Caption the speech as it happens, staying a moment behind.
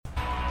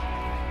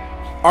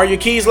Are your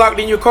keys locked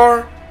in your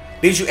car?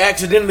 Did you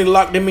accidentally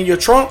lock them in your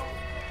trunk?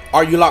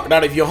 Are you locked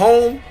out of your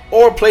home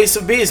or place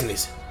of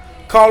business?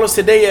 Call us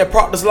today at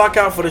Proctor's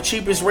Lockout for the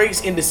cheapest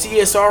rates in the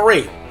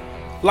CSRA.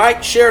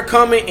 Like, share,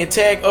 comment, and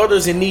tag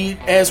others in need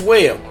as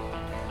well.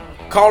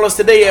 Call us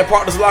today at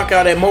Proctor's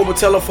Lockout at mobile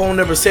telephone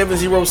number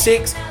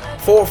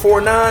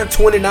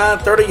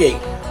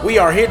 706-449-2938. We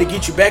are here to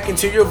get you back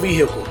into your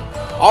vehicle.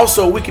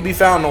 Also, we can be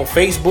found on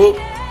Facebook,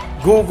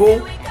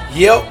 Google,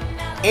 Yelp,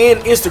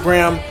 and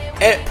Instagram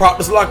at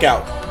Proctor's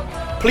Lockout.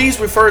 Please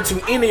refer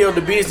to any of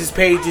the business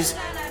pages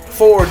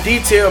for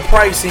detailed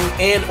pricing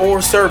and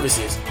or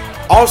services.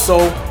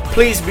 Also,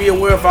 please be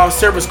aware of our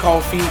service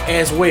call fee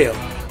as well.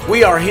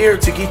 We are here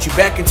to get you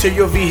back into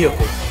your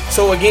vehicle.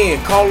 So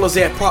again, call us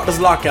at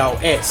Proctor's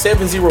Lockout at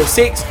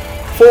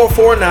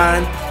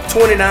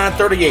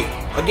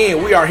 706-449-2938.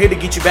 Again, we are here to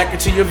get you back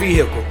into your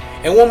vehicle.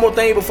 And one more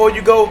thing before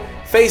you go,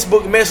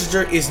 Facebook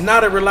Messenger is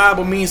not a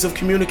reliable means of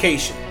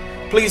communication.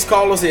 Please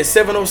call us at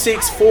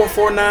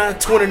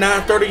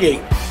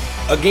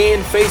 706-449-2938.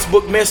 Again,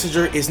 Facebook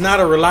Messenger is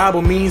not a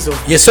reliable means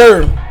of... Yes,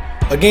 sir.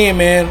 Again,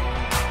 man,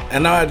 I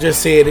know I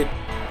just said it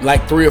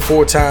like 3 or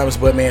 4 times,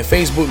 but man,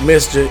 Facebook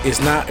Messenger is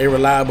not a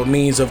reliable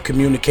means of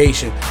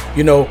communication.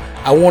 You know,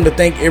 I want to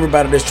thank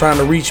everybody that's trying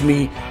to reach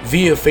me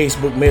via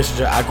Facebook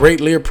Messenger. I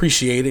greatly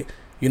appreciate it.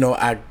 You know,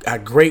 I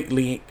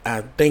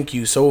thank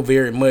you so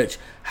very much.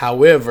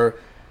 However,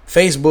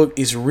 Facebook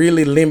is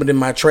really limiting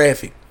my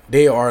traffic.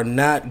 They are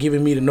not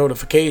giving me the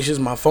notifications.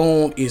 My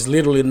phone is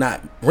literally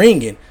not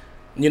ringing.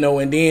 You know,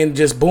 and then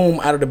just boom,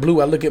 out of the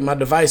blue, I look at my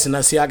device and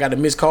I see I got a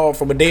missed call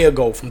from a day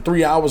ago, from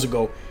 3 hours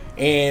ago.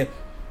 And,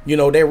 you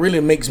know, that really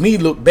makes me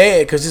look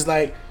bad because it's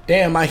like,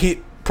 damn, I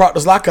hit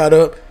Proctor's Lockout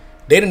up.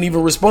 They didn't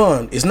even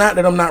respond. It's not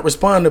that I'm not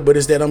responding, but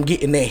it's that I'm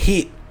getting that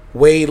hit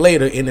way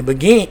later. And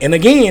again,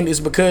 it's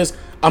because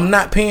I'm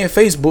not paying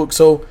Facebook.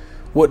 So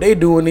what they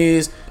doing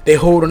is they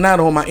holding out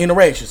on my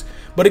interactions.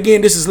 But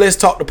again, this is Let's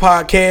Talk the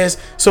Podcast.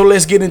 So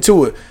let's get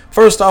into it.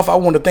 First off, I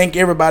want to thank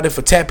everybody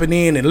for tapping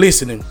in and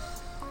listening.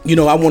 You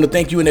know, I want to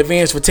thank you in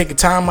advance for taking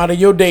time out of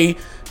your day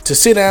to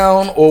sit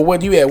down, or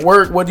whether you at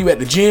work, whether you at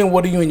the gym,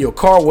 whether you in your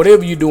car,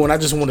 whatever you're doing. I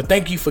just want to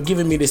thank you for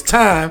giving me this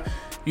time,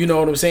 you know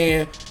what I'm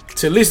saying,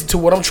 to listen to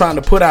what I'm trying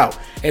to put out.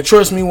 And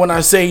trust me when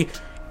I say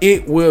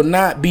it will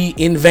not be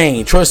in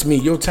vain. Trust me,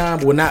 your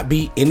time will not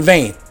be in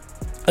vain.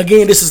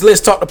 Again, this is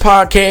Let's Talk the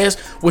Podcast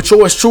with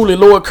yours truly,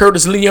 Lord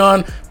Curtis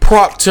Leon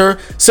Proctor,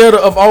 setter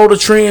of all the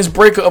trends,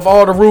 breaker of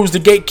all the rules, the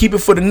gatekeeper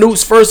for the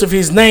newts, first of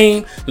his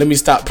name. Let me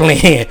stop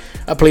playing.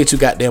 I play too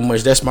goddamn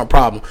much. That's my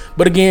problem.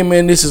 But again,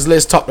 man, this is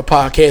Let's Talk the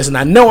Podcast. And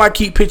I know I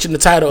keep pitching the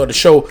title of the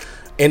show,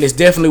 and it's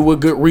definitely with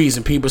good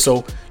reason, people.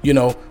 So, you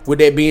know, with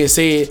that being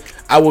said,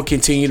 I will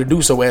continue to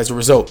do so as a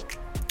result.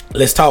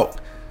 Let's talk.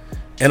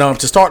 And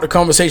to start the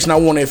conversation, I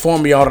want to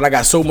inform y'all that I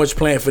got so much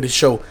planned for this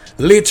show.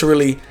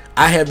 Literally,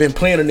 I have been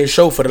planning this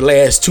show for the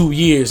last 2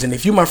 years. And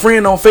if you're my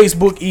friend on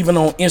Facebook, even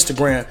on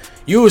Instagram,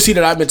 you will see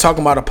that I've been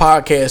talking about a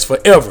podcast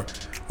forever,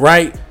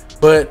 right?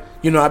 But,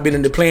 you know, I've been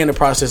in the planning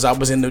process. I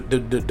was in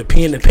the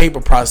pen and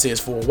paper process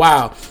for a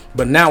while.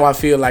 But now I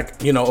feel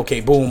like, you know,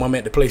 okay, boom, I'm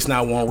at the place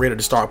now where I'm ready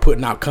to start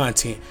putting out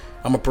content.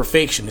 I'm a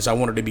perfectionist. I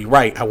want it to be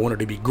right. I want it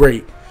to be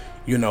great.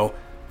 You know,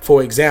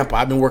 for example,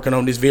 I've been working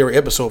on this very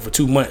episode for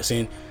 2 months,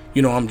 and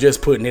you know, I'm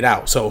just putting it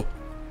out. So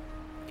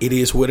it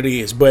is what it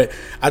is. But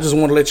I just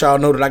want to let y'all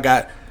know that I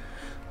got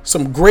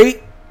some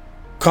great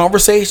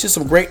conversations,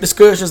 some great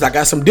discussions. I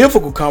got some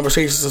difficult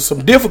conversations and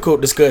some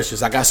difficult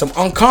discussions. I got some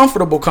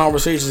uncomfortable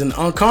conversations and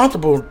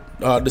uncomfortable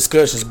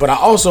discussions. But I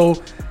also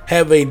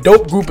have a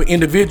dope group of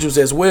individuals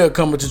as well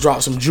coming to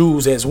drop some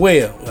jewels as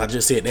well. I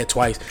just said that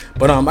twice.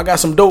 But I got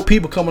some dope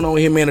people coming on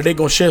here, man, and they're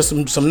going to share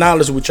some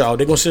knowledge with y'all.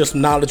 They're going to share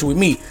some knowledge with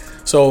me.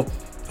 So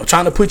I'm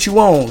trying to put you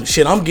on.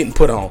 Shit, I'm getting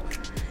put on.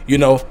 You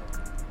know,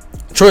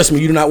 trust me,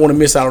 you do not want to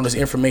miss out on this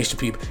information,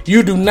 people.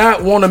 You do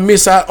not want to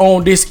miss out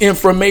on this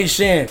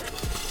information.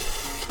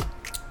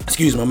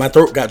 Excuse me, my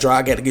throat got dry.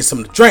 I got to get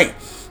something to drink.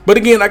 But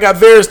again, I got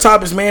various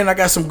topics, man. I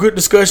got some good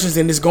discussions,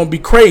 and it's going to be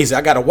crazy.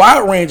 I got a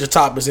wide range of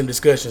topics and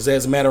discussions,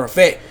 as a matter of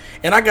fact.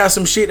 And I got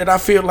some shit that I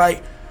feel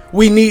like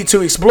we need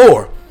to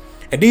explore.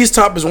 And these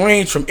topics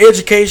range from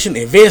education,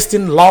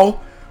 investing, law,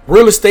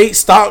 real estate,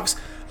 stocks,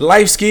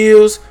 life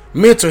skills,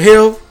 mental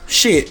health,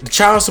 shit, the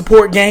child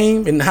support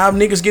game and how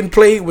niggas getting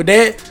played with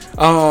that.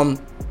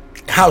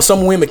 How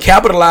some women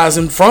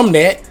capitalizing from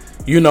that,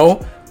 you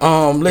know.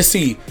 Let's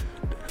see.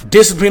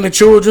 Disciplining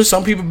children.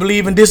 Some people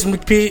believe in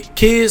disciplining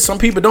kids. Some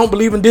people don't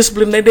believe in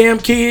disciplining their damn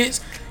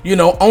kids. You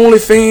know,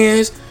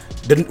 OnlyFans,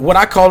 what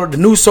I call it, the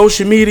new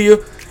social media,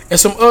 and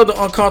some other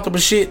uncomfortable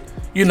shit,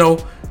 you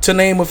know, to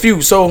name a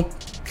few. So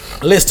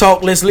let's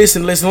talk, let's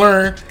listen, let's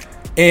learn,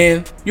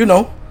 and, you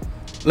know,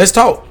 let's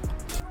talk.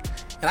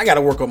 And I got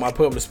to work on my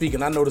public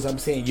speaking. I notice I'm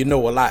saying you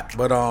know a lot,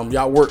 but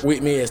y'all work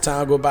with me as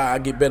time go by. I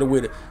get better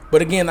with it.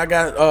 But again, I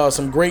got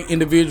some great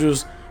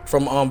individuals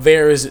from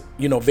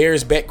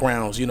various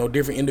backgrounds, you know,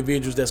 different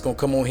individuals that's going to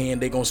come on here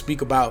and they're going to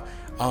speak about,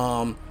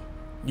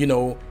 you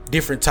know,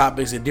 different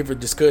topics and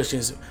different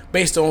discussions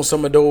based on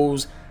some of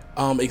those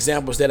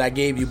examples that I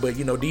gave you, but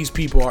these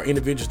people are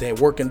individuals that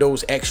work in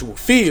those actual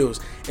fields,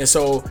 and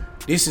so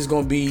this is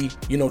going to be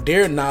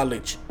their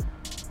knowledge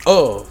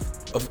of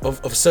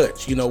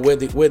such,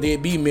 whether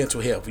it be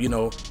mental health,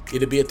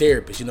 it'll be a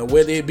therapist,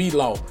 whether it be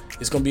law,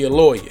 it's gonna be a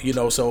lawyer,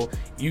 so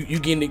you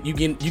getting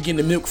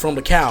the milk from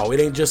the cow. It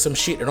ain't just some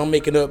shit that I'm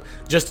making up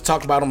just to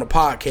talk about on the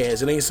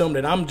podcast. It ain't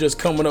something that I'm just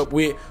coming up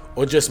with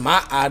or just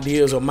my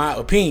ideas or my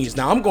opinions.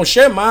 Now I'm gonna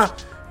share my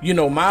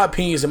my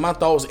opinions and my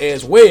thoughts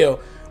as well,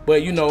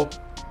 but I ain't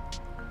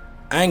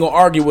gonna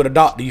argue with a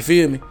doctor, you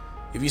feel me?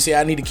 If you say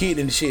I need a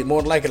kidney and shit,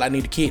 more than likely I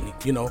need a kidney,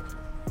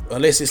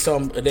 unless it's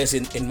something that's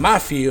in my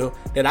field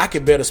that I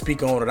can better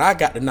speak on, that I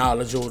got the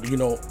knowledge, or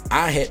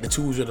I had the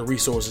tools or the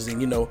resources,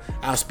 and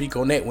I'll speak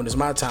on that when it's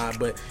my time.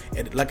 But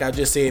like I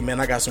just said, man,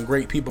 I got some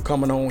great people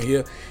coming on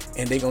here,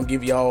 and they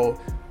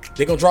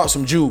gonna drop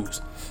some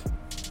jewels.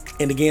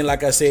 And again,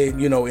 like I said,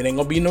 it ain't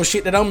gonna be no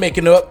shit that I'm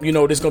making up.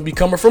 This gonna be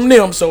coming from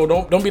them. So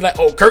don't be like,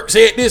 oh, Kurt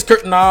said this.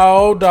 Kurt,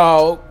 no,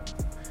 dog,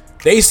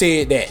 they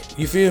said that.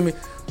 You feel me?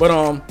 But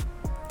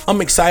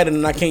I'm excited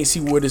and I can't see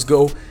where this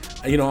go.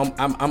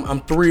 I'm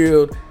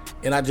thrilled,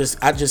 and I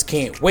just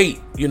can't wait.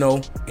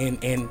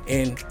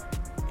 And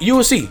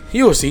you'll see.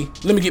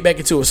 Let me get back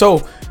into it.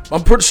 So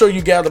I'm pretty sure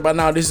you gathered by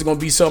now this is gonna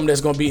be something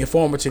that's gonna be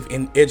informative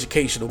and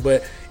educational,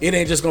 but it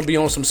ain't just gonna be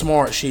on some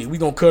smart shit. We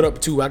gonna cut up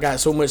too. I got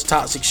so much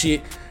toxic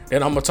shit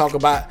that I'm gonna talk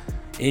about,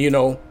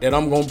 and that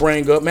I'm gonna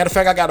bring up. Matter of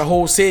fact, I got a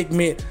whole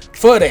segment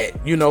for that.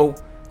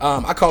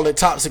 I call it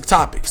toxic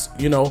topics.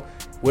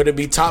 Whether it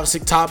be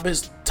toxic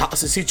topics,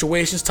 toxic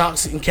situations,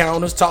 toxic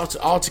encounters, toxic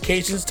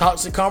altercations,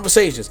 toxic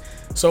conversations.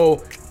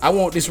 So I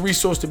want this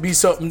resource to be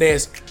something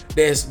that's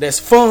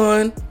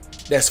fun,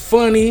 that's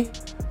funny,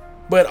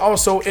 but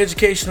also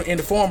educational and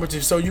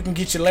informative. So you can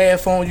get your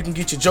laugh on, you can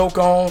get your joke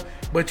on,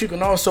 but you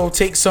can also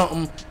take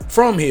something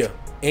from here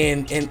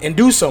and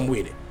do something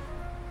with it.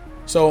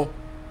 So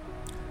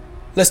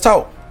let's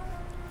talk.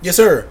 Yes,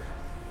 sir.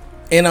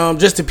 And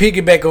just to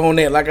piggyback on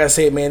that, like I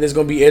said, man, it's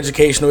gonna be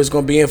educational. It's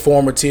gonna be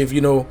informative.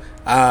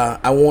 I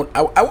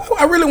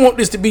really want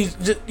this to be,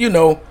 just,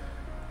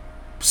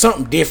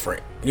 something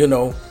different. And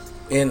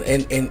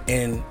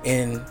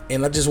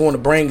I just want to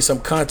bring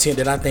some content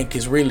that I think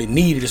is really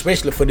needed,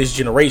 especially for this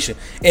generation,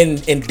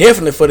 and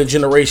definitely for the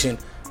generation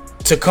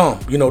to come.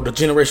 The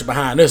generation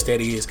behind us,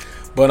 that is.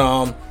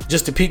 But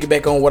just to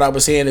piggyback on what I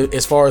was saying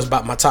as far as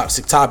about my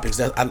toxic topics,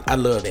 that I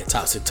love that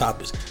toxic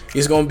topics.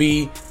 It's gonna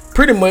be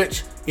pretty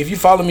much. If you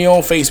follow me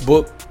on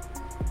Facebook,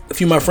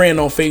 if you're my friend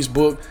on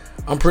Facebook,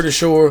 I'm pretty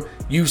sure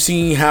you've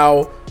seen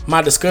how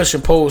my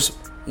discussion posts,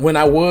 when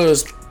I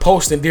was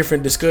posting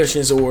different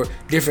discussions or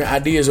different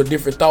ideas or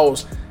different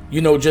thoughts,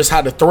 just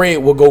how the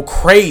thread will go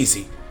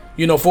crazy.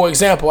 For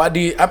example, I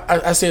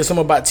said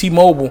something about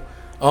T-Mobile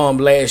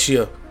last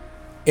year,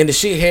 and the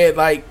shit had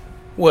like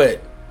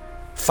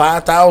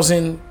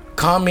 5,000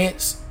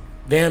 comments,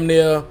 damn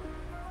near.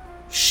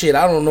 Shit,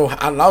 I don't know.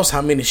 I lost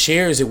how many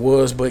shares it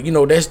was, but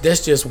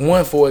that's just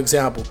one, for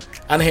example.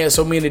 I had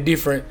so many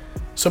different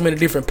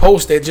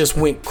posts that just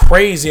went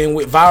crazy and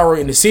went viral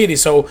in the city.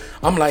 So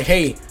I'm like,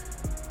 hey,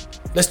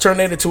 let's turn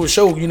that into a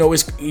show.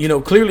 It's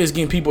clearly it's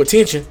getting people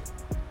attention,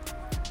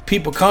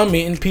 people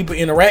commenting, people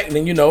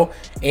interacting,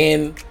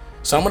 and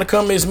some of the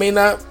comments may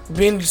not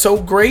been so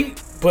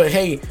great, but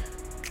hey,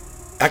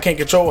 I can't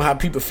control how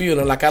people feel,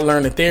 and like I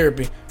learned in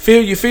therapy,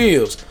 feel your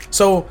feels.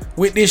 So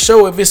with this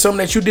show, if it's something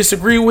that you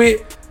disagree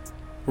with,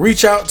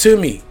 reach out to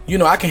me.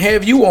 I can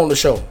have you on the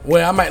show.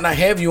 Well, I might not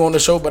have you on the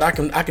show, but I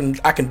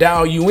can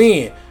dial you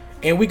in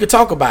and we could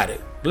talk about it.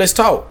 Let's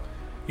talk.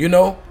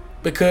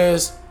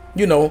 Because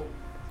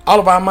all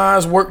of our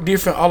minds work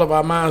different. All of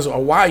our minds are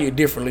wired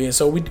differently, and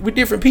so we're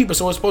different people.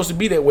 So it's supposed to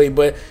be that way.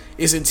 But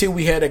it's until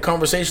we had a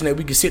conversation that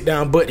we can sit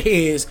down, butt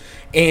heads,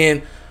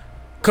 and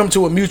come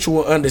to a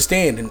mutual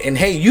understanding. And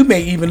hey, you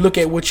may even look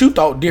at what you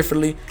thought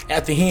differently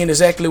after hearing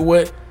exactly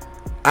what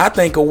I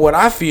think or what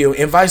I feel,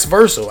 and vice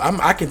versa.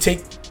 I can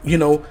take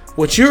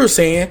what you're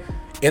saying,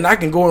 and I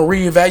can go and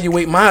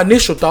reevaluate my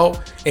initial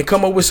thought and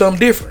come up with something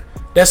different.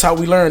 That's how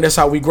we learn. That's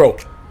how we grow.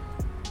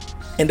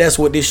 And that's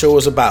what this show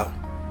is about.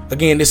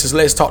 Again, this is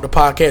Let's Talk the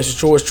Podcast.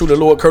 It's yours truly,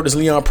 Lord Curtis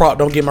Leon Proctor.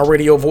 Don't get my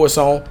radio voice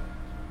on.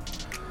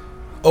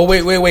 Oh,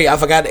 wait. I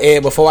forgot to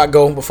add before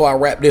I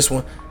wrap this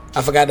one.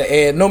 I forgot to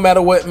add, no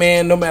matter what,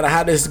 man, no matter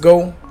how this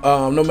go,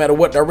 no matter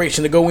what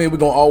direction to go in, we're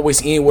going to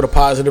always end with a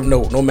positive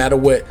note. No matter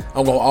what,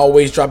 I'm going to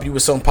always drop you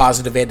with something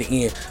positive at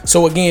the end.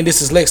 So again,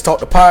 this is Let's Talk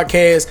the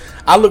Podcast.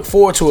 I look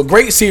forward to a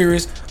great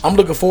series. I'm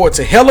looking forward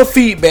to hella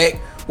feedback,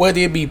 whether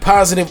it be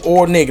positive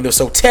or negative.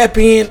 So tap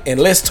in and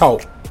let's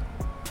talk.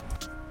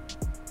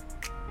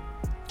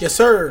 Yes,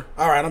 sir.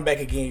 All right, I'm back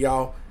again,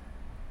 y'all.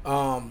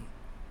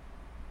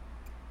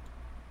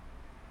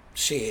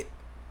 Shit.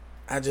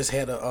 I just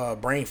had a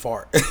brain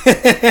fart.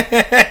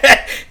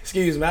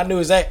 Excuse me. I knew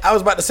exactly. I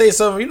was about to say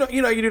something.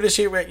 You know, you do this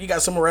shit right. You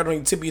got something right on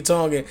your tip of your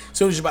tongue, and as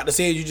soon as you're about to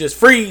say it, you just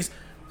freeze.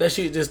 That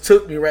shit just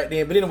took me right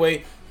then. But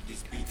anyway,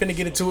 finna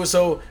get into it.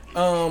 So,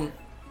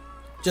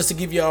 just to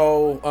give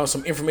y'all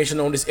some information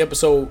on this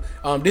episode.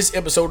 This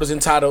episode is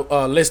entitled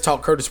Let's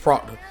Talk Curtis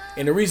Proctor.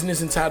 And the reason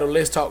it's entitled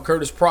Let's Talk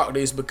Curtis Proctor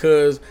is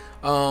because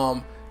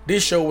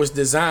this show was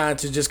designed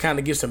to just kind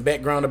of give some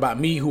background about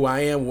me, who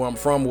I am, where I'm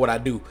from, what I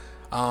do.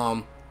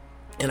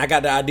 And I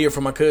got the idea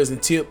from my cousin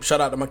Tip. Shout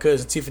out to my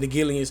cousin Tiffany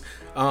Gillians.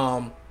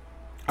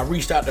 I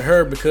reached out to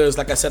her because,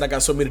 like I said, I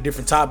got so many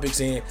different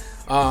topics and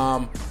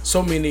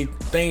so many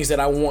things that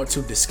I want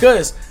to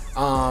discuss.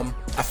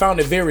 I found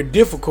it very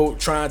difficult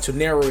trying to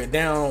narrow it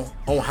down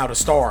on how to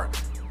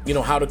start,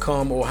 how to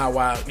come, or how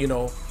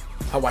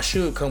I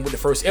should come with the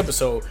first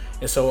episode.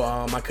 And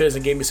so my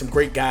cousin gave me some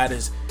great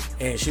guidance,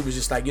 and she was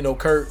just like,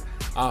 Kurt,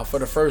 for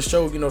the first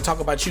show, talk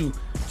about you.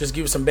 Just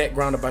give some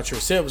background about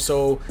yourself,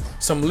 so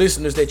some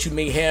listeners that you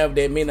may have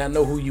that may not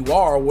know who you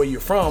are or where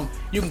you're from,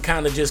 you can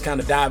kind of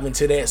dive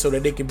into that so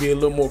that they can be a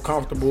little more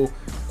comfortable,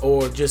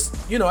 or just,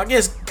 I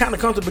guess kind of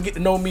comfortable, get to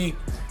know me.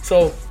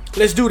 So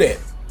let's do that.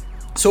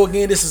 So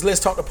again, this is Let's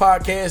Talk the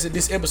Podcast, and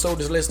this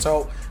episode is Let's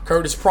Talk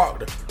Curtis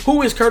Proctor.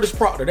 Who is Curtis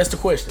Proctor? That's the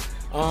question.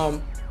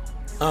 I'm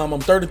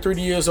 33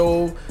 years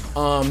old,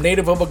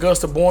 native of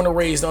Augusta, born and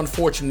raised,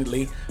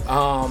 unfortunately.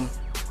 I'm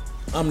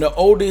the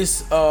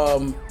oldest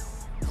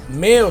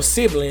male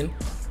sibling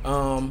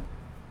on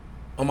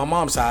my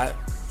mom's side,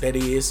 that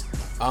is.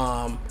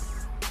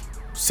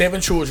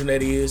 7 children,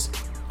 that is.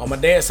 On my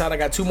dad's side, I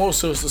got 2 more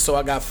sisters, so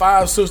I got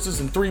 5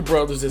 sisters and 3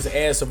 brothers. There's an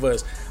ass of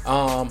us.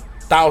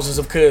 Thousands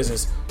of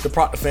cousins. The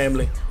Proctor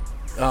family,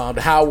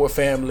 the Howard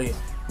family,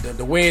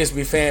 the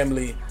Wesby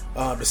family,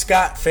 the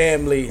Scott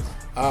family.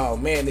 Oh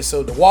man,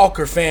 the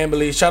Walker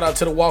family. Shout out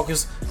to the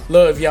Walkers.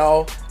 Love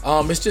y'all.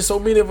 It's just so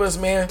many of us,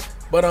 man.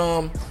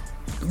 But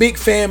big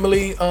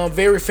family,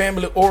 very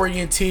family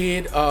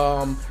oriented.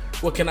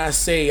 What can I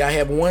say? I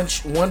have one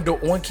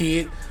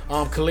kid,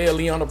 Kalea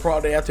Leona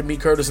Proctor, after me,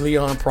 Curtis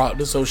Leon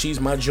Proctor. So she's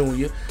my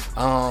junior.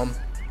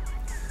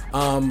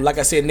 Like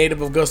I said,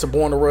 native of Augusta,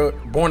 born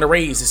and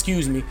raised,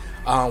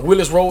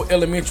 Willis Road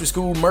Elementary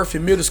School, Murphy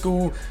Middle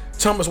School,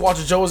 Thomas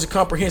Walter Joseph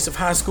Comprehensive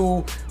High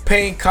School,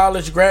 Payne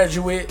College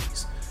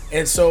graduates.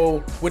 And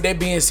so with that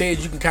being said,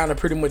 you can kind of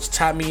pretty much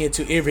tie me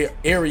into every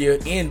area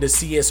in the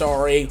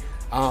CSRA.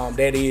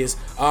 That is,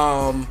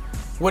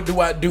 what do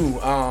I do?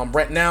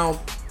 Right now,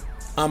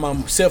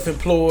 I'm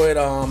self-employed.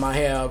 I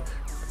have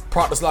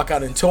Proctor's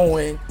Lockout and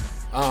Towing.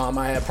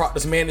 I have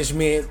Proctor's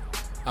Management.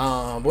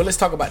 Well, let's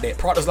talk about that.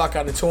 Proctor's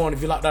Lockout and Towing.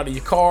 If you're locked out of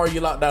your car,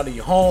 you're locked out of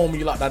your home,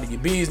 you're locked out of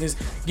your business,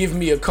 give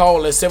me a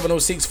call at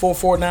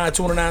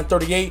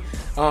 706-449-2938.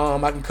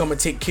 I can come and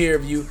take care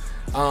of you.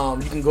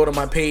 You can go to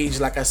my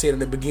page, like I said in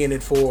the beginning,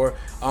 for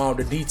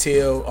the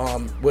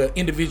detail,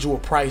 individual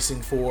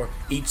pricing for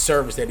each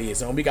service that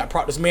is. We got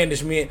Proctor's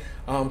Management,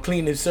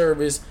 cleaning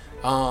service.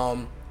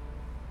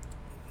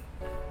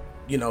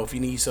 If you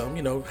need some,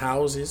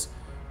 houses,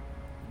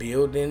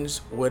 buildings,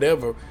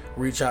 whatever,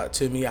 reach out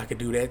to me. I could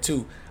do that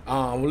too.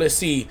 Let's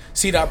see.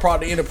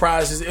 C.Proctor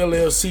Enterprises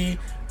LLC.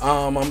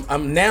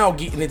 I'm now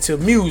getting into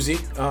music.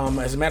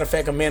 As a matter of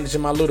fact, I'm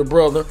managing my little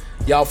brother.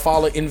 Y'all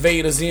follow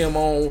Invader Zim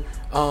on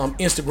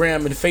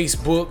Instagram and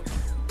Facebook.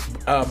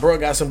 Bro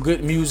got some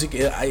good music.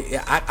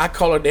 I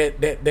call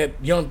it that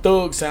young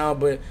thug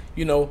sound, but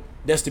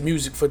that's the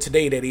music for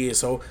today, that is.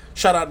 So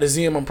shout out to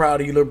Zim. I'm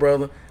proud of you, little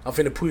brother. I'm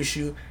finna push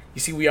you. You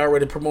see, we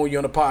already promote you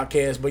on the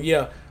podcast, but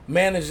yeah,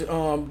 doing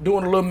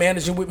a little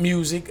managing with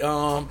music,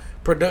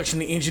 production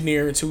and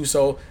engineering too.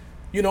 So,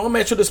 I'm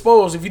at your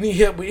disposal. If you need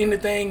help with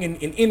anything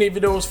in any of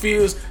those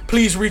fields,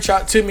 please reach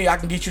out to me. I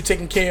can get you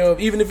taken care of.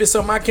 Even if it's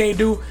something I can't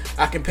do,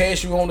 I can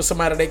pass you on to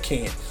somebody that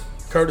can.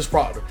 Curtis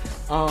Proctor.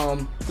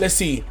 Let's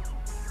see.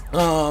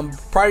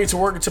 Prior to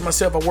working to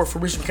myself, I worked for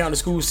Richmond County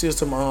School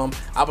System.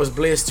 I was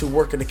blessed to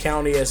work in the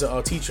county as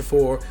a teacher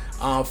for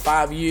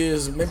 5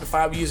 years, maybe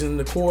 5 years and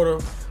a quarter,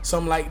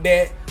 something like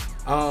that.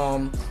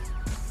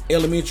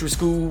 Elementary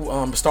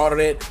school, started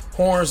at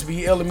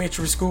Hornsby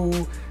Elementary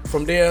School.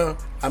 From there,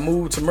 I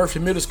moved to Murphy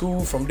Middle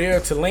School. From there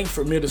to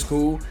Langford Middle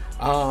School.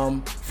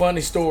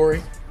 Funny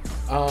story.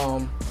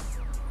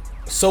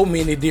 So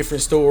many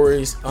different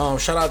stories.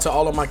 Shout out to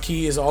all of my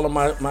kids, all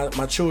of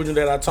my children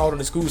that I taught in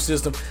the school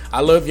system.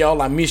 I love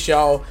y'all. I miss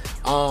y'all.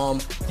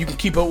 You can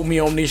keep up with me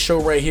on this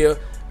show right here.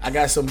 I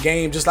got some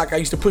game, just like I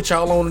used to put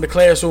y'all on in the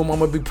classroom. I'm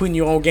going to be putting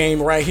you on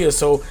game right here.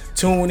 So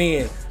tune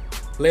in.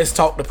 Let's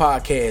Talk the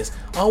Podcast.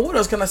 What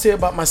else can I say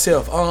about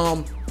myself?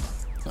 I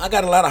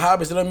got a lot of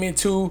hobbies that I'm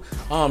into.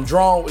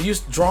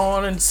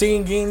 Drawing and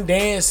singing,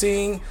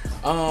 dancing.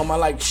 I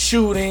like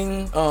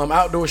shooting,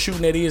 outdoor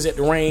shooting, that is, at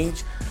the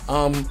range.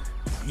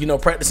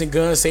 Practicing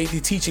gun safety,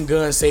 teaching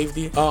gun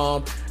safety.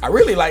 I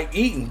really like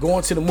eating,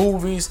 going to the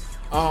movies,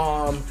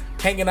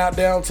 hanging out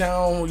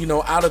downtown,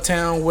 out of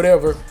town,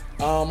 whatever.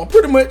 I'm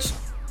pretty much,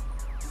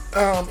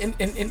 and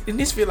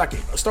this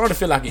starting to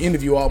feel like an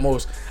interview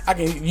almost. I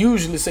can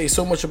usually say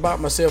so much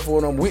about myself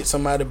when I'm with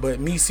somebody, but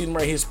me sitting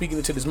right here speaking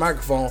into this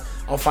microphone,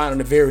 I'm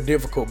finding it very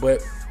difficult.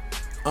 But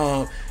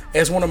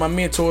as one of my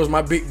mentors,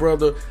 my big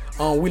brother,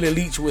 Willie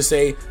Leach, would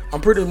say,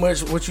 I'm pretty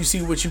much what you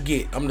see, what you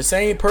get. I'm the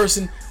same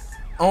person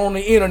on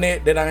the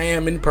internet that I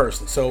am in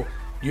person. So,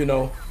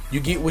 you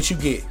get what you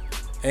get.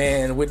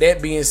 And with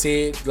that being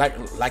said,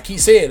 like he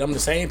said, I'm the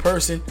same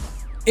person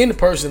in the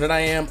person that I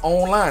am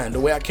online. The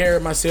way I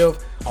carry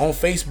myself on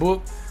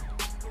Facebook,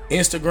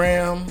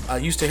 Instagram. I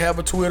used to have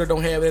a Twitter,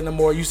 don't have it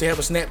anymore. I used to have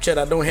a Snapchat,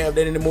 I don't have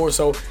that anymore.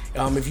 So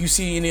if you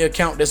see any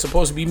account that's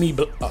supposed to be me,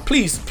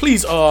 please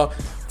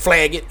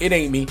flag it. It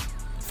ain't me.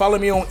 Follow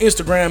me on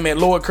Instagram at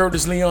Lord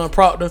Curtis Leon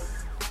Proctor.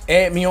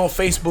 Add me on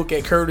Facebook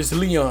at Curtis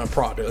Leon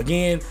Proctor.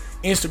 Again,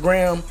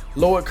 Instagram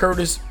Lord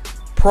Curtis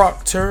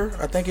Proctor,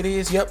 I think it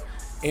is. Yep.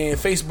 And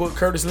Facebook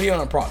Curtis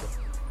Leon Proctor.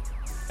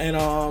 And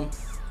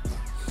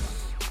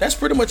that's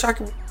pretty much I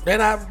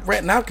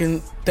right now can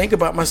think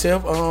about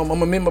myself. I'm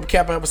a member of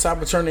Kappa Alpha Psi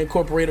Fraternity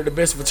Incorporated, the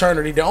best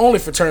fraternity, the only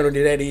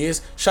fraternity that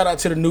is. Shout out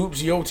to the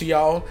noobs, yo to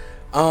y'all.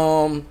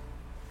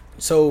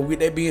 So with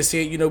that being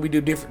said, we do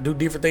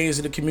different things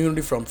in the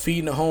community, from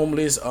feeding the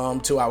homeless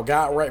to our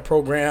God Right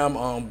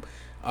program,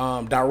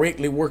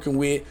 directly working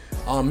with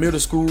middle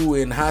school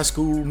and high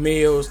school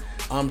males,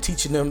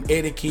 teaching them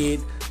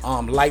etiquette,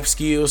 life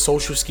skills,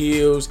 social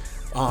skills,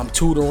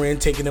 tutoring,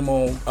 taking them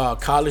on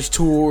college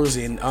tours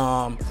and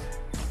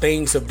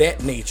things of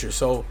that nature.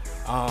 So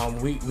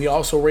we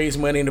also raise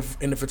money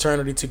in the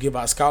fraternity to give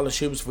out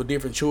scholarships for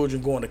different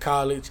children going to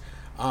college.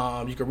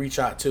 You can reach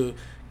out to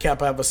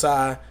Kappa Alpha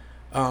Psi.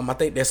 I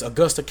think that's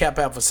Augusta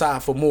Kappa Alpha Psi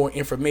for more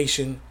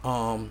information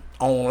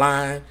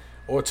online,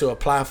 or to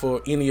apply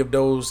for any of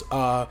those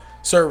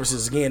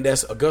services. Again,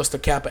 that's Augusta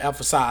Kappa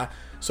Alpha Psi.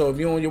 So if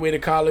you're on your way to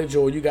college,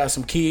 or you got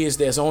some kids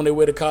that's on their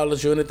way to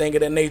college or anything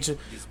of that nature,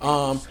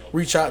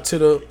 reach out to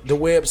the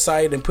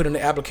website and put in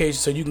the application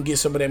so you can get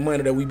some of that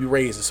money that we be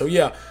raising. So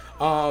yeah,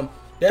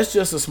 that's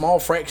just a small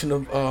fraction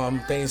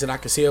of things that I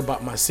can say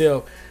about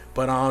myself.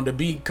 But to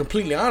be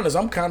completely honest,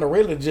 I'm kind of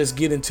ready to just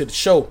get into the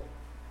show.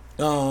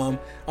 I'm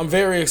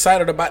very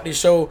excited about this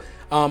show.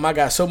 I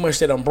got so much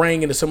that I'm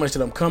bringing and so much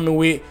that I'm coming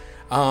with.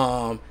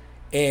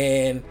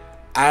 And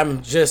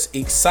I'm just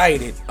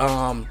excited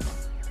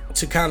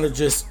to kind of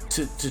just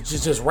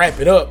wrap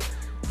it up.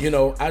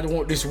 I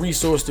want this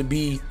resource to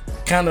be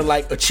kind of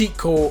like a cheat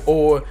code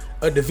or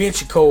a Da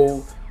Vinci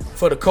code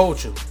for the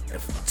culture.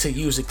 To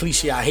use a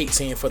cliche, I hate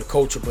saying for the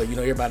culture, but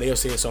everybody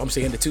else says, so I'm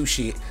saying the two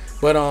shit.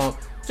 But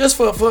just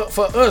for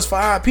us, for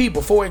our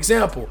people. For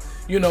example,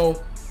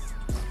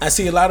 I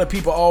see a lot of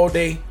people all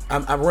day.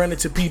 I run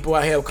into people,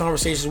 I have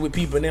conversations with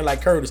people, and they're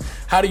like, Curtis,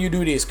 how do you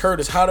do this?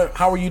 Curtis, how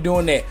are you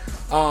doing that?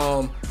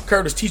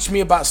 Curtis, teach me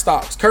about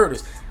stocks.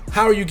 Curtis,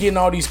 how are you getting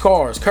all these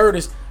cars?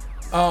 Curtis,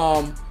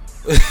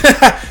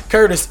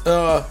 Curtis,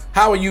 how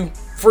are you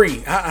free?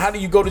 How do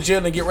you go to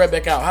jail and get right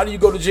back out? How do you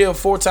go to jail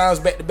 4 times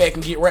back to back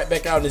and get right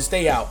back out and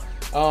stay out?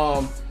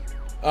 Or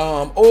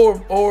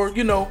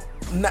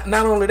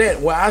not only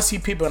that, I see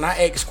people and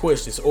I ask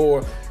questions,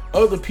 or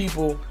other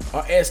people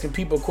are asking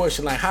people a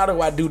question like, how do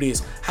I do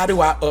this? How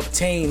do I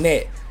obtain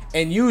that?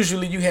 And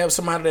usually you have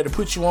somebody that'll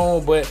put you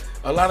on, but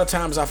a lot of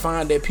times I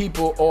find that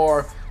people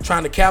are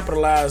trying to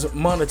capitalize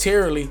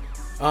monetarily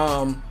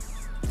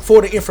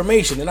for the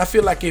information. And I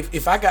feel like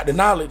if I got the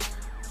knowledge,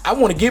 I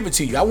want to give it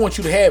to you. I want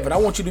you to have it. I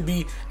want you to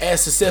be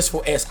as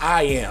successful as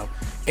I am.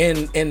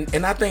 And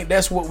I think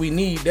that's what we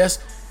need. That's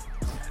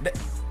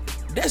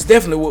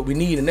definitely what we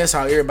need, and that's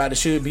how everybody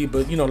should be.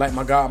 But like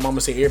my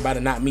godmama said,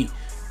 everybody not me.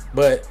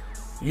 But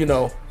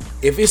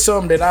if it's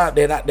something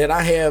that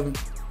I have,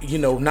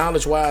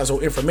 knowledge wise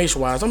or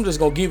information wise, I'm just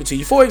gonna give it to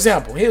you. For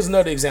example, here's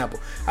another example.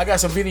 I got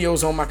some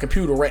videos on my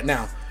computer right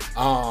now.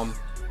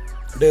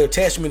 The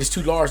attachment is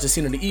too large to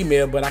send in the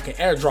email, but I can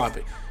airdrop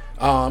it.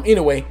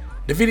 Anyway,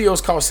 the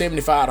videos cost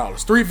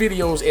 $75. 3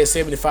 videos at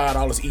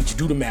 $75 each.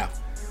 Do the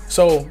math.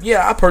 So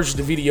yeah, I purchased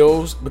the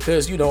videos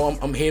because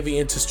I'm heavy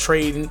into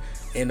trading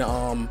and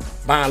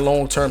buying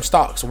long-term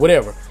stocks or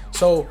whatever.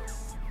 So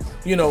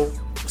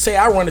say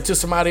I run into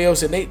somebody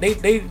else and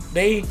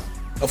they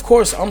of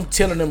course I'm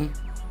telling them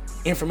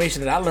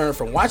information that I learned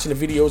from watching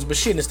the videos, but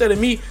shit, instead of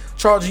me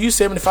charging you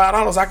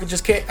 $75, I could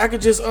just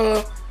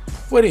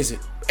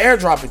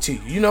airdrop it to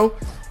you.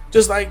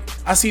 Just like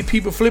I see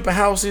people flipping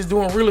houses,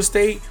 doing real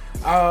estate,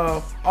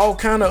 all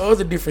kind of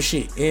other different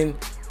shit, and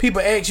people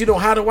ask,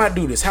 how do I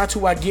do this? How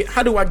do I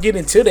get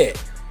into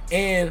that?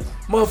 And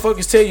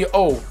motherfuckers tell you,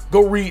 oh,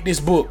 go read this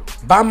book,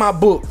 buy my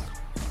book,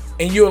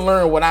 and you'll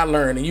learn what I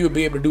learned, and you'll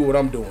be able to do what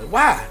I'm doing.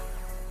 Why?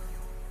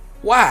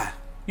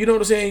 You know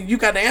what I'm saying? You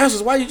got the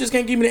answers. Why you just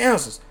can't give me the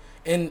answers?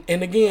 And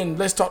again,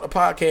 let's talk the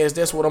podcast.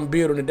 That's what I'm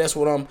building, and that's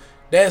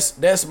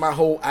my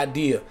whole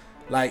idea.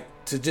 Like,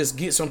 to just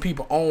get some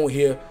people on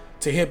here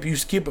to help you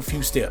skip a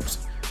few steps.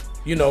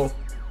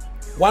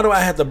 Why do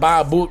I have to buy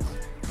a book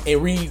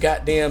and read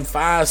goddamn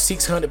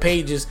 500-600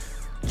 pages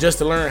just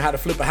to learn how to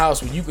flip a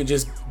house when you can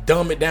just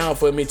dumb it down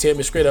for me and tell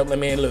me straight up, like,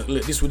 man, look,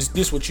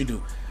 this what you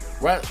do.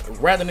 Right?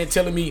 Rather than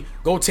telling me,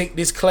 go take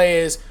this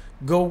class,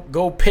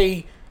 go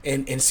pay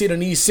and sit in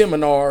these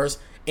seminars,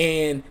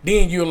 and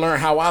then you'll learn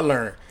how I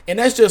learn. And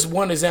that's just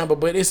one example,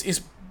 but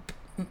it's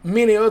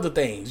many other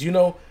things,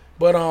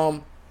 But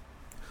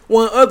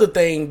one other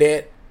thing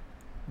that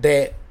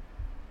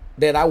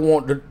I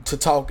want to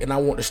talk and I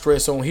want to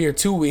stress on here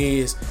too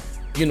is,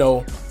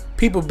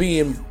 people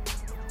being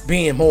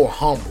being more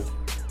humble.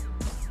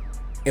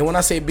 And when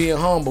I say being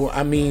humble,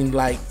 I mean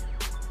like,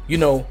 you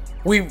know,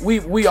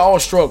 we all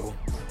struggle.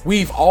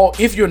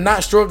 If you're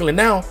not struggling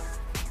now,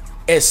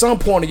 at some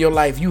point in your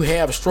life you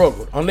have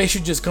struggled, unless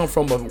you just come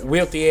from a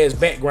wealthy ass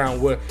background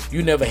where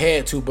you never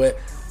had to. But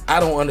I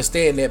don't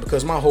understand that,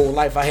 because my whole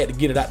life I had to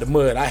get it out the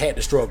mud. I had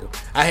to struggle.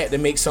 I had to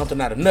make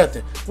something out of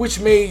nothing, which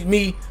made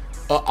me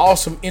an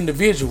awesome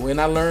individual. And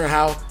I learned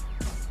how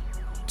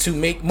to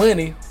make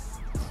money,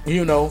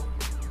 you know,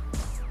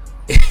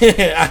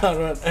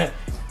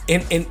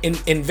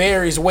 in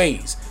various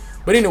ways.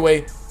 But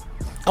anyway,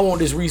 I want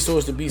this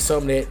resource to be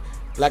something that,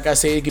 like I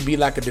said, it could be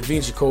like a Da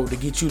Vinci Code to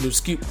get you to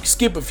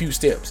skip a few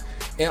steps.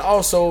 And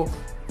also,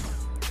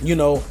 you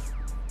know,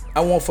 I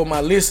want for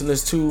my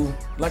listeners to,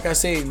 like I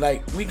said,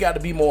 like, we got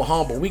to be more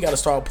humble. We got to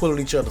start pulling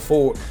each other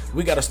forward.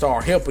 We got to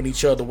start helping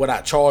each other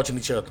without charging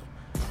each other.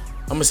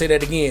 I'm going to say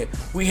that again.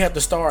 We have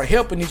to start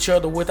helping each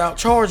other without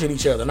charging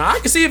each other. Now, I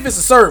can see if it's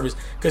a service,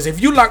 because if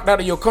you locked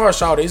out of your car,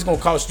 shawty, it's going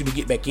to cost you to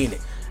get back in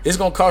it. It's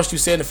going to cost you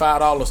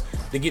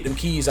 $75 to get them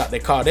keys out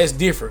that car. That's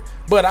different.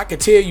 But I can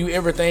tell you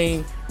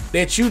everything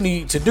that you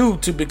need to do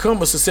to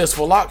become a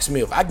successful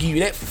locksmith. I give you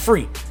that for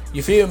free.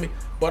 You feel me?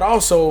 But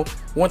also,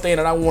 one thing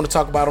that I want to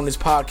talk about on this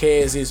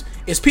podcast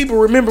is people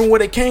remembering where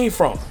they came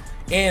from.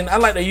 And I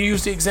like to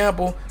use the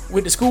example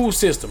with the school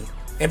system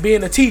and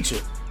being a teacher.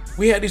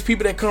 We had these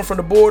people that come from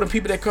the board and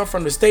people that come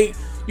from the state.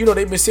 You know,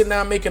 they've been sitting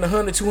down making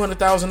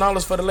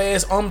 $100,000-$200,000 for the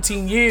last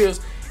umpteen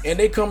years. And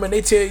they come and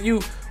they tell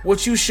you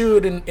what you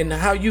should and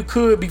how you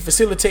could be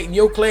facilitating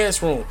your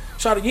classroom.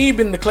 Shawty, you ain't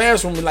been in the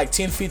classroom in like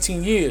 10,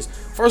 15 years.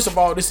 First of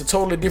all, this is a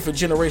totally different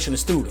generation of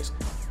students.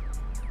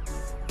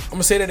 I'm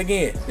going to say that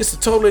again. It's a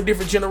totally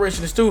different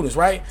generation of students,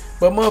 right?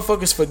 But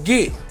motherfuckers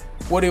forget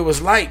what it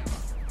was like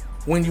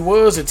when you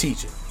was a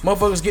teacher.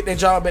 Motherfuckers get their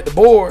job at the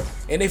board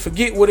and they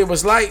forget what it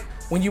was like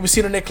when you were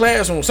sitting in that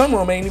classroom. Some of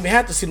them ain't even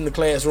have to sit in the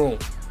classroom.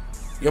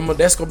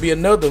 That's going to be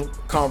another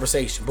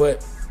conversation.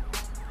 But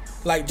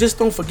like, just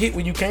don't forget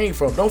where you came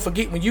from. Don't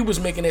forget when you was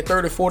making that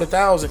 30,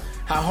 40,000,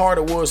 how hard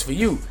it was for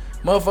you.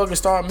 Motherfuckers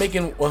start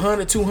making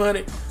 100,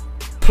 200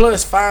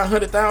 plus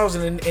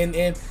 500,000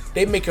 and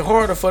they make it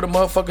harder for the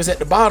motherfuckers at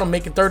the bottom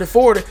making 30,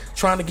 40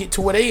 trying to get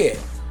to where they at.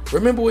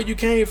 Remember where you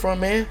came from,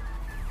 man.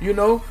 You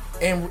know,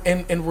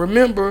 and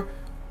remember,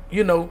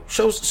 you know,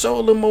 show a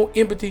little more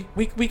empathy.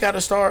 We got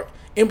to start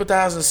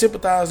empathizing,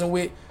 sympathizing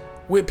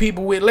with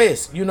people with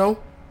less, you know.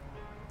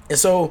 And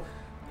so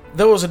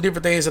those are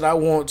different things that I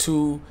want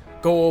to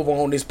go over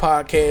on this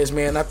podcast,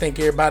 man. I thank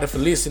everybody for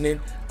listening.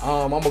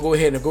 I'm gonna go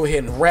ahead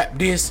and wrap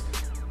this.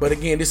 But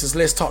again, this is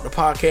Let's Talk the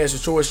Podcast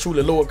with yours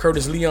truly, Lord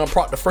Curtis Leon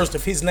Proctor, first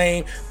of his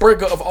name,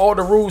 breaker of all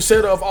the rules,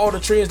 setter of all the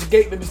trends, the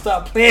gate. Let me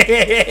stop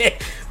playing.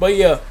 But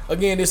yeah,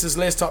 again, this is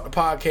Let's Talk the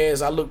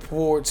Podcast. I look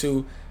forward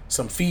to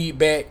some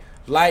feedback.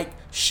 Like,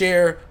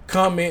 share,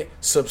 comment,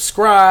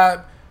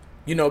 subscribe.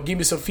 You know, give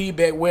me some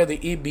feedback, whether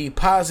it be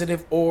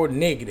positive or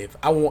negative.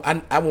 I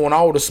want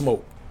all the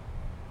smoke.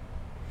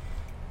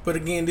 But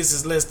again, this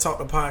is Let's Talk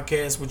the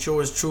Podcast with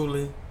yours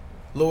truly,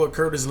 Lord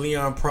Curtis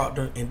Leon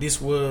Proctor, and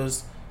this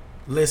was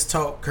Let's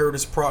Talk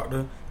Curtis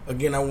Proctor.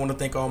 Again, I want to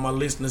thank all my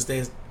listeners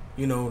that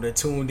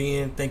tuned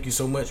in. Thank you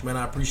so much, man.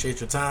 I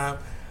appreciate your time.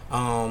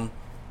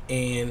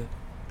 And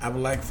I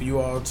would like for you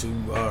all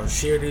to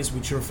share this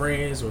with your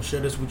friends or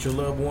share this with your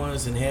loved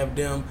ones and have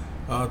them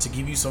to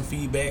give you some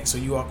feedback, so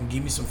you all can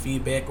give me some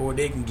feedback or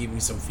they can give me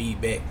some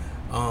feedback.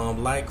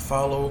 Like,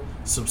 follow,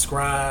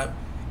 subscribe,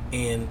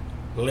 and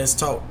let's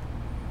talk.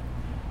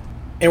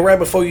 And right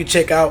before you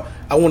check out,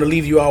 I want to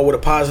leave you all with a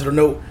positive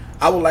note.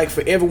 I would like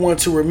for everyone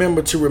to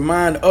remember to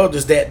remind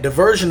others that the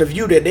version of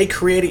you that they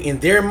created in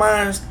their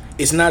minds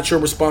is not your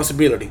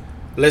responsibility.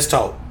 Let's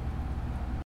talk.